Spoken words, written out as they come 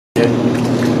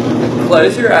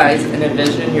Close your eyes and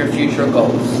envision your future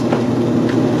goals.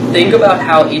 Think about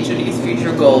how each of these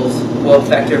future goals will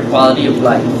affect your quality of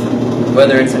life,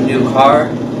 whether it's a new car,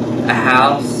 a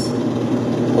house,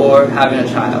 or having a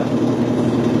child.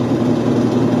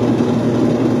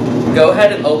 Go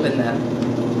ahead and open them.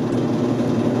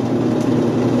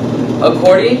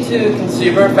 According to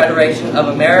Consumer Federation of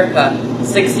America,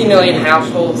 60 million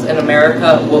households in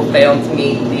America will fail to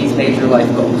meet these major life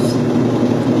goals.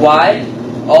 Why?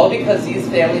 All because these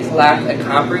families lack a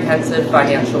comprehensive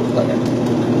financial plan.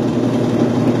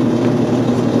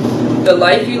 The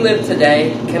life you live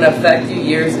today can affect you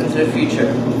years into the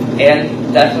future,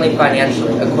 and definitely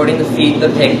financially, according to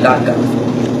feedthepig.gov.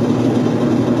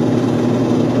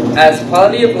 As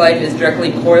quality of life is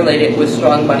directly correlated with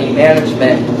strong money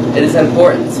management, it is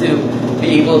important to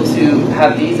be able to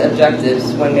have these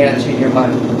objectives when managing your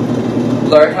money.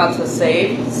 Learn how to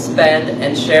save, spend,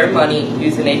 and share money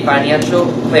using a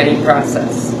financial planning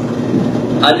process.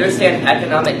 Understand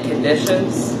economic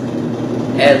conditions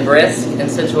and risk in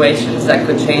situations that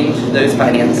could change those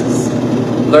finances.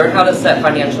 Learn how to set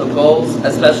financial goals,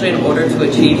 especially in order to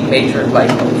achieve major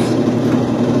life goals.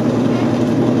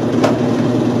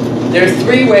 There's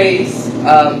 3 ways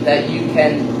that you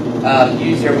can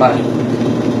use your money.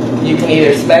 You can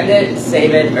either spend it,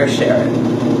 save it, or share it.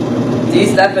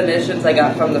 These definitions I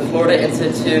got from the Florida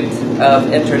Institute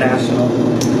of International.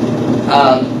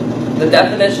 The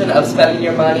definition of spending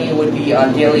your money would be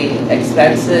on daily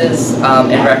expenses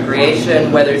and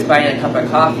recreation, whether it's buying a cup of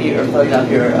coffee or filling up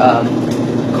your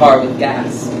car with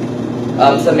gas.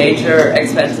 Some major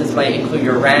expenses might include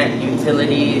your rent,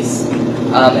 utilities,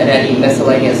 and any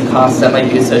miscellaneous costs that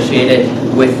might be associated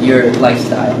with your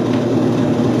lifestyle.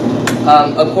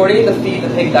 According to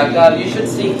feedthepig.gov, you should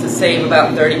seek to save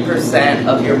about 30%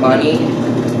 of your money.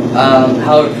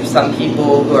 However, for some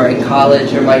people who are in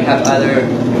college or might have other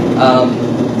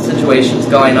situations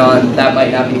going on, that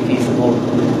might not be feasible.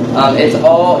 It's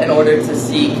all in order to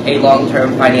seek a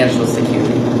long-term financial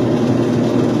security.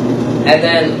 And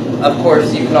then, of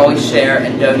course, you can always share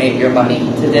and donate your money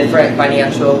to different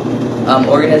financial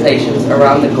organizations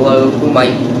around the globe who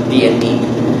might be in need,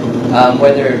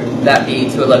 whether that be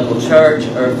to a local church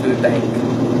or a food bank.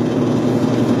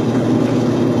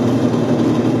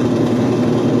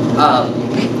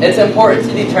 It's important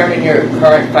to determine your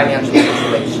current financial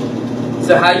situation.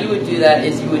 So how you would do that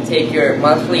is you would take your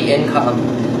monthly income.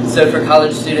 So for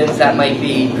college students, that might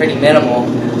be pretty minimal,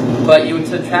 but you would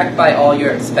subtract by all your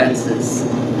expenses.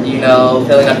 You know,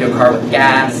 filling up your car with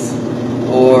gas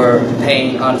or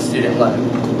paying on a student loan.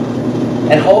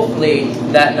 And hopefully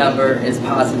that number is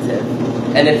positive.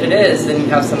 And if it is, then you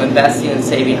have some investing and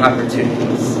saving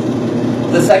opportunities.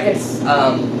 The second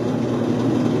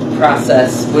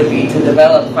process would be to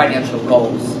develop financial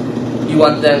goals. You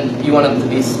want them to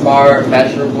be smart,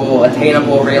 measurable,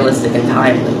 attainable, realistic, and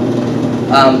timely.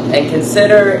 And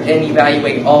consider and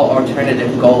evaluate all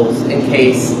alternative goals in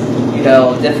case, you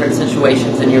know, different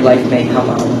situations in your life may come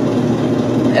up.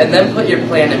 And then put your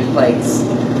plan in place.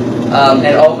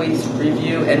 And always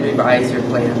review and revise your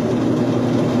plan.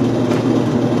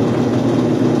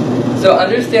 So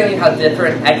understanding how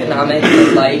different economic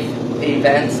and life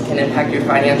events can impact your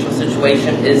financial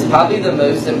situation is probably the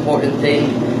most important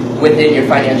thing within your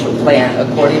financial plan,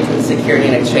 according to the Securities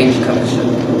and Exchange Commission.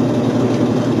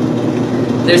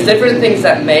 There's different things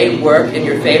that may work in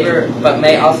your favor, but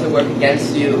may also work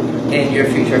against you in your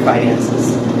future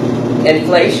finances.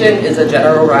 Inflation is a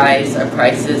general rise of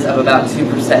prices of about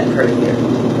 2% per year.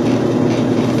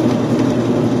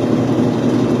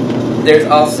 There's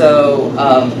also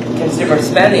consumer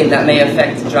spending that may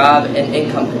affect job and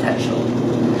income potential.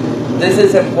 This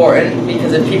is important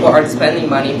because if people aren't spending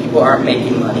money, people aren't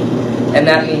making money. And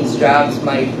that means jobs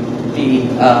might be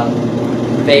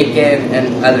vacant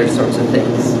and other sorts of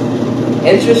things.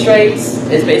 Interest rates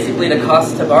is basically the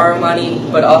cost to borrow money,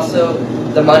 but also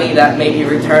the money that may be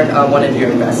returned on one of your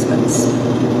investments.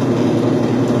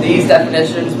 These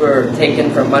definitions were taken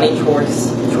from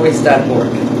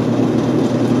moneychoice.org.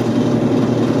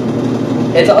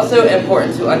 It's also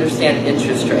important to understand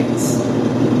interest rates.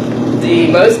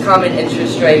 The most common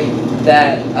interest rate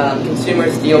that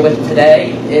consumers deal with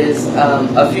today is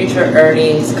a future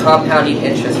earnings compounding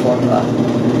interest formula.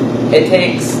 It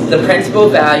takes the principal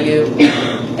value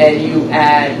and you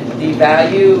add the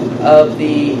value of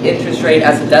the interest rate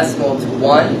as a decimal to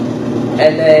 1,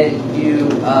 and then you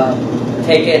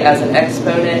take it as an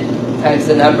exponent times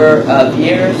the number of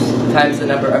years times the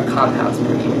number of compounds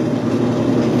per year.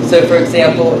 So for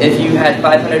example, if you had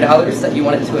 $500 that you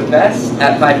wanted to invest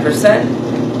at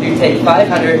 5%, you take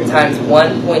 500 times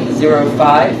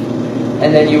 1.05,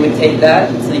 and then you would take that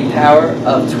to the power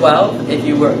of 12 if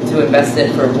you were to invest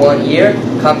it for 1 year,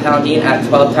 compounding at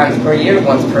 12 times per year,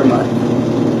 once per month.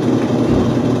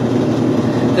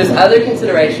 There's other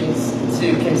considerations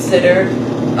to consider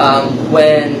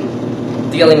when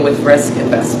dealing with risk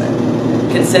investment.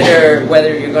 Consider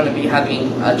whether you're going to be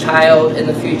having a child in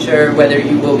the future, whether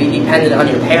you will be dependent on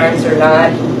your parents or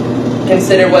not.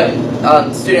 Consider what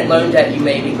student loan debt you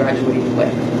may be graduating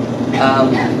with.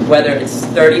 Whether it's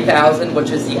 $30,000,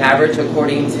 which is the average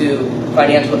according to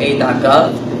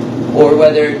financialaid.gov, or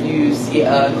whether you see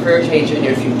a career change in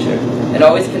your future. And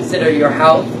always consider your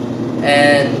health,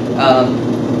 and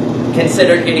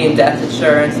consider getting death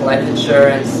insurance, life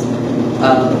insurance,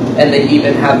 and they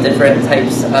even have different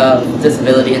types of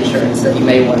disability insurance that you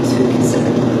may want to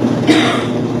consider.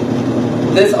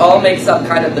 This all makes up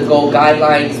kind of the goal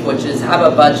guidelines, which is have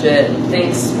a budget,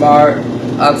 think smart,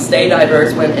 stay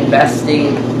diverse when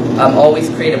investing, always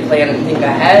create a plan and think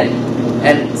ahead,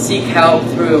 and seek help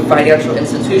through financial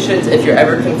institutions if you're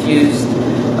ever confused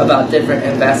about different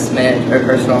investment or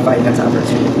personal finance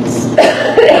opportunities.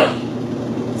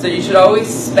 So you should always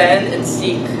spend and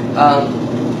save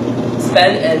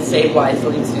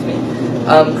wisely,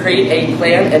 create a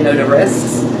plan and know the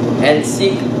risks, and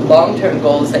seek long-term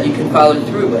goals that you can follow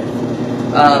through with.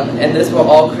 And this will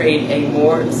all create a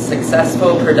more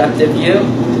successful, productive you,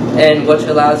 and which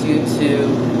allows you to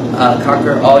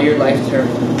conquer all your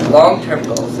long-term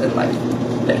goals in life.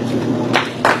 Thank you.